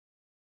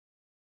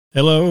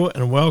Hello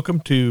and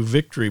welcome to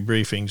Victory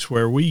Briefings,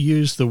 where we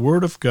use the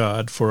Word of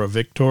God for a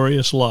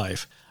victorious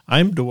life.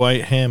 I'm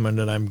Dwight Hammond,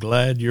 and I'm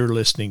glad you're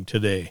listening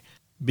today.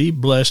 Be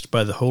blessed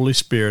by the Holy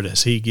Spirit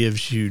as He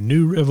gives you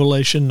new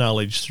revelation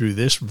knowledge through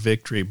this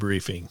Victory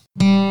Briefing.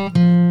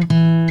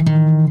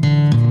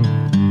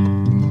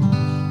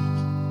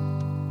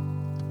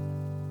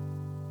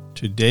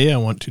 Today I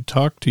want to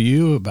talk to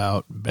you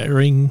about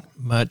bearing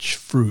much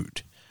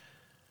fruit.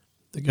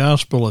 The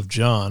Gospel of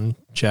John,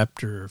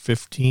 chapter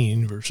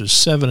 15, verses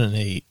 7 and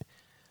 8,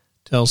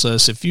 tells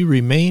us, if you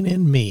remain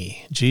in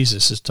me,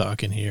 Jesus is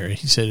talking here,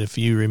 he said, if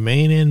you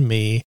remain in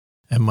me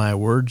and my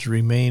words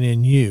remain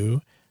in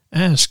you,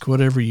 ask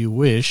whatever you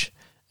wish,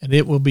 and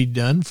it will be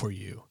done for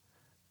you.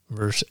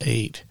 Verse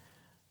 8,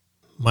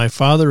 my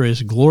Father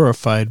is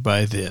glorified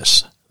by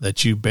this,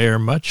 that you bear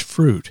much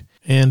fruit,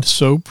 and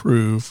so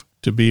prove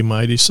to be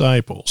my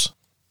disciples.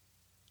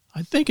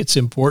 I think it's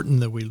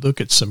important that we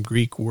look at some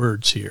Greek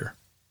words here.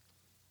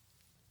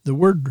 The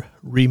word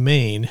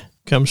remain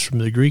comes from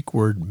the Greek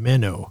word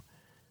meno,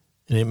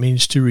 and it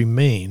means to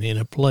remain in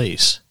a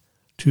place,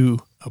 to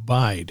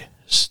abide,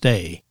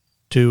 stay,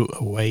 to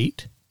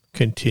await,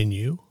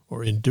 continue,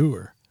 or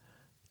endure,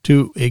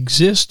 to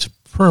exist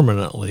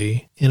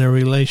permanently in a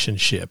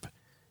relationship,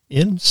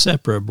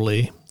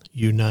 inseparably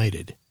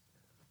united.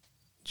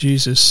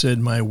 Jesus said,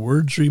 my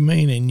words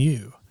remain in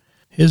you.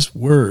 His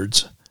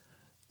words,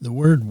 the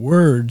word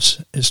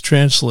words is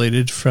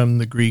translated from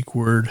the Greek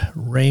word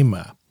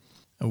rhema,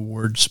 a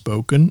word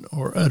spoken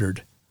or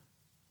uttered.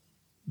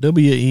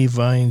 W.E.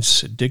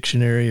 Vine's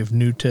Dictionary of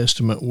New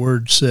Testament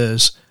Words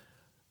says,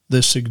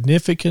 the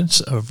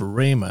significance of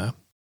rhema,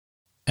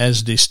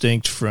 as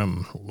distinct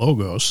from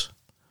logos,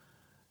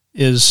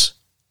 is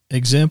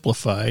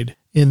exemplified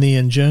in the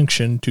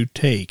injunction to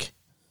take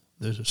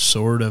the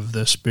sword of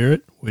the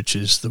Spirit, which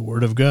is the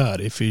Word of God,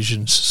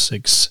 Ephesians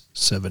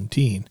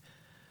 6:17.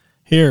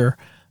 Here,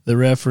 the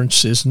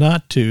reference is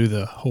not to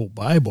the whole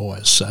Bible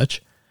as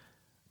such,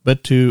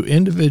 but to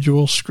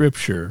individual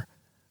Scripture,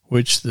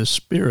 which the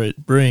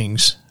Spirit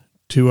brings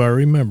to our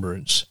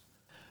remembrance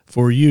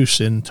for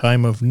use in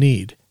time of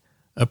need,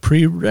 a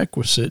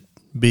prerequisite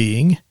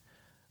being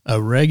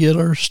a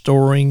regular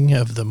storing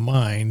of the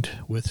mind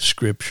with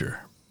Scripture.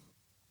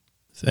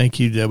 Thank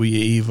you,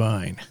 W.E.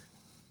 Vine.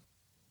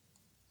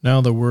 Now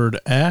the word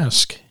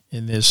ask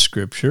in this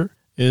Scripture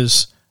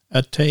is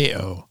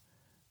ateo.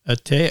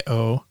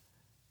 Ateo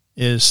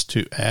is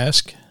to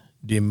ask,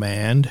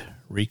 demand,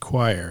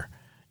 require.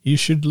 You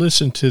should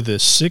listen to the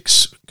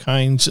 6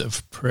 kinds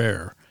of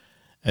prayer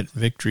at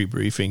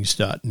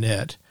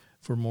victorybriefings.net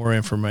for more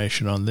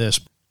information on this.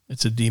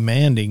 It's a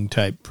demanding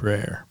type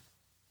prayer.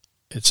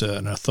 It's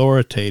an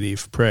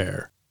authoritative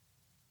prayer.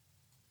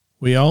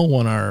 We all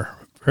want our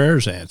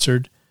prayers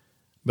answered,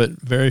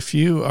 but very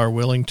few are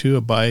willing to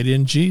abide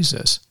in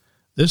Jesus.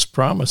 This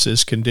promise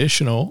is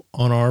conditional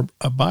on our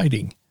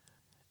abiding.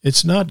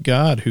 It's not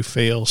God who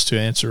fails to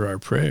answer our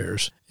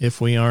prayers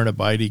if we aren't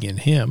abiding in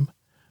Him.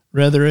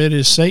 Rather, it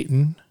is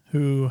Satan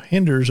who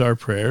hinders our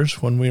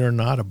prayers when we are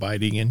not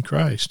abiding in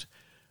Christ.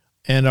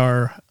 And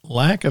our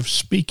lack of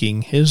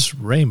speaking His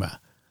rhema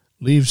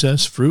leaves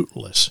us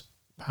fruitless,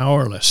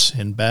 powerless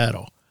in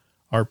battle.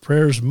 Our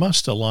prayers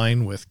must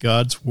align with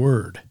God's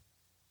Word.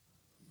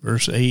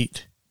 Verse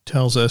 8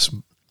 tells us,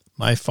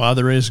 my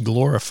Father is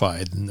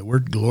glorified. And the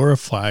word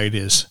glorified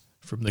is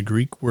from the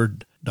Greek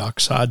word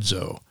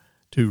doxazo,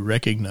 to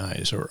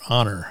recognize or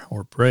honor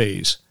or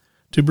praise,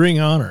 to bring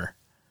honor.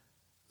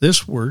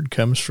 This word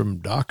comes from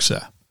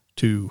doxa,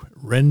 to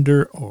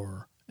render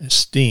or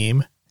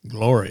esteem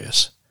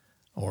glorious,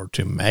 or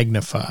to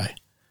magnify.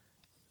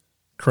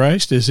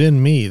 Christ is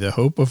in me, the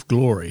hope of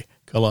glory,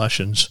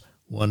 Colossians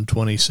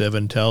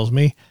 1:27 tells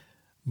me,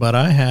 but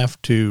I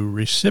have to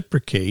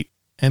reciprocate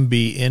and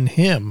be in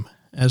Him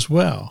as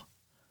well.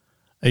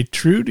 A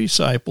true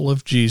disciple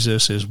of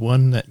Jesus is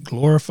one that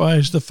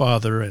glorifies the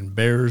Father and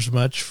bears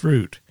much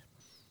fruit.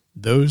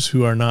 Those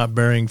who are not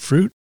bearing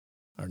fruit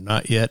are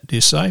not yet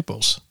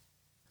disciples.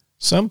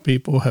 Some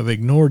people have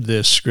ignored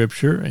this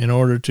Scripture in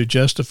order to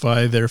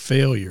justify their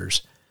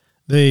failures.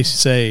 They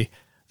say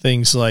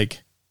things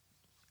like,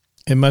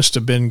 it must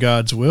have been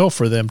God's will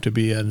for them to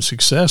be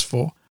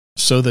unsuccessful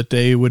so that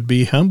they would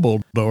be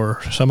humbled,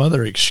 or some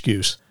other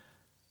excuse.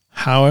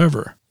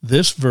 However,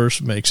 this verse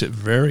makes it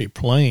very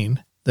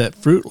plain that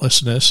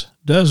fruitlessness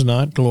does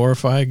not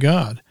glorify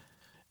God.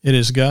 It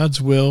is God's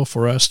will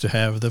for us to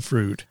have the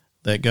fruit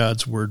that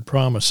God's Word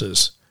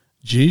promises.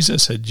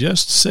 Jesus had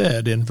just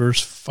said in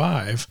verse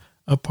 5,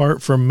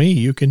 apart from me,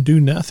 you can do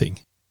nothing.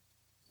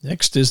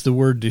 Next is the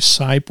word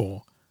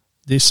disciple.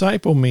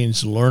 Disciple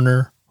means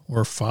learner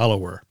or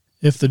follower.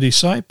 If the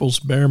disciples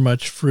bear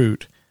much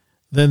fruit,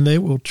 then they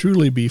will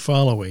truly be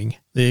following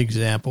the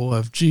example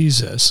of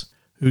Jesus,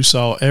 who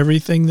saw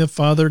everything the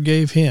Father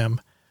gave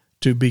Him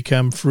to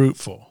become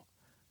fruitful.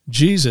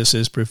 Jesus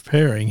is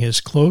preparing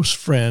His close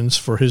friends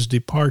for His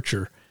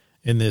departure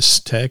in this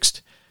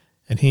text,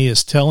 and He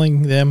is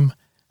telling them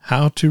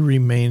how to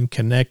remain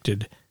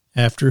connected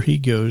after He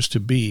goes to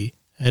be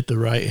at the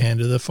right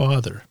hand of the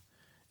Father.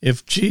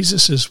 If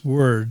Jesus'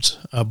 words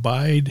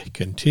abide,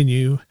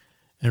 continue,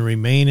 and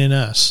remain in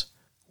us,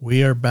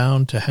 we are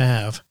bound to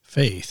have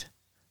faith,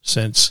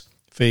 since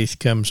faith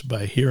comes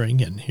by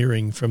hearing, and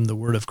hearing from the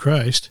word of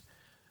Christ,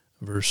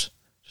 verse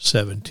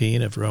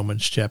 17 of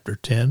Romans chapter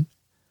 10.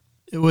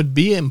 It would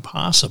be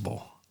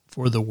impossible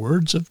for the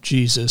words of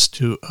Jesus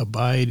to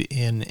abide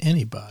in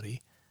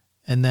anybody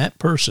and that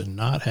person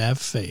not have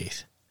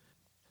faith.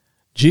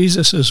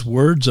 Jesus'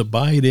 words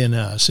abide in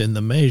us in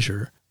the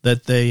measure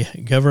that they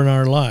govern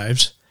our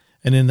lives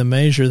and in the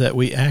measure that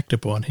we act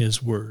upon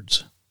his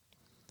words.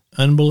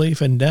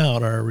 Unbelief and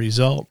doubt are a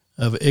result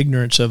of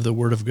ignorance of the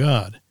Word of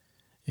God.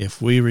 If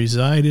we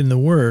reside in the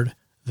Word,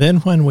 then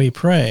when we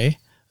pray,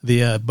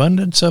 the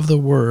abundance of the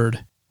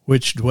Word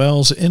which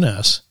dwells in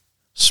us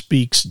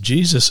speaks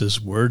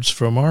Jesus' words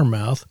from our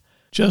mouth,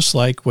 just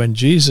like when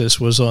Jesus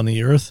was on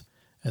the earth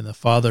and the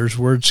Father's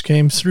words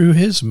came through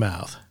his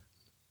mouth.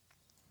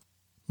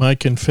 My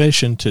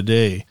confession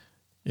today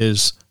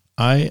is,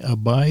 I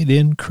abide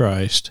in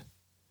Christ,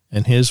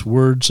 and his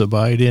words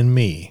abide in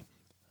me.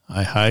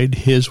 I hide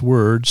his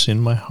words in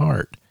my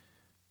heart.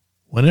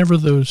 Whenever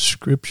those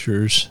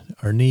scriptures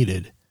are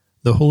needed,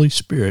 the Holy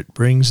Spirit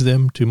brings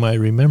them to my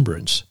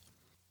remembrance.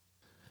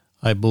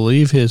 I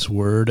believe his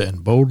word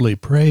and boldly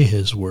pray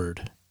his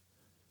word.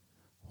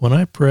 When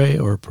I pray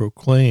or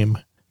proclaim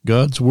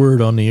God's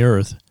word on the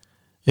earth,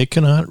 it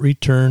cannot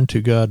return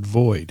to God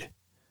void.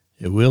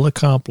 It will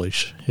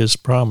accomplish his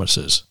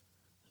promises.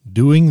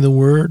 Doing the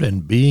word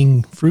and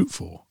being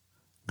fruitful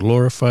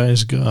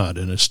glorifies God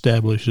and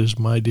establishes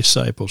my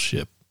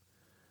discipleship.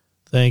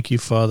 Thank you,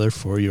 Father,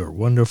 for your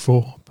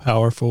wonderful,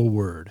 powerful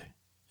word.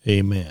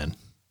 Amen.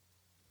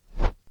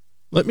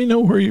 Let me know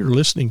where you're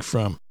listening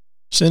from.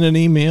 Send an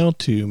email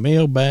to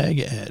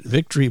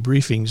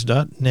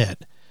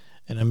mailbag@victorybriefings.net,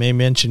 and I may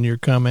mention your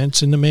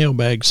comments in the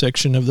mailbag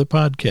section of the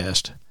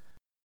podcast.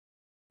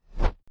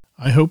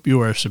 I hope you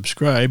are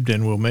subscribed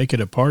and will make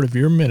it a part of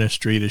your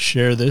ministry to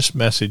share this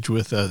message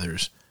with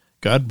others.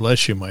 God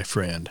bless you, my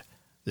friend.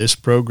 This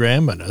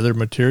program and other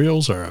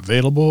materials are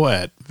available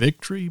at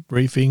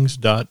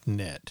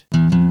victorybriefings.net.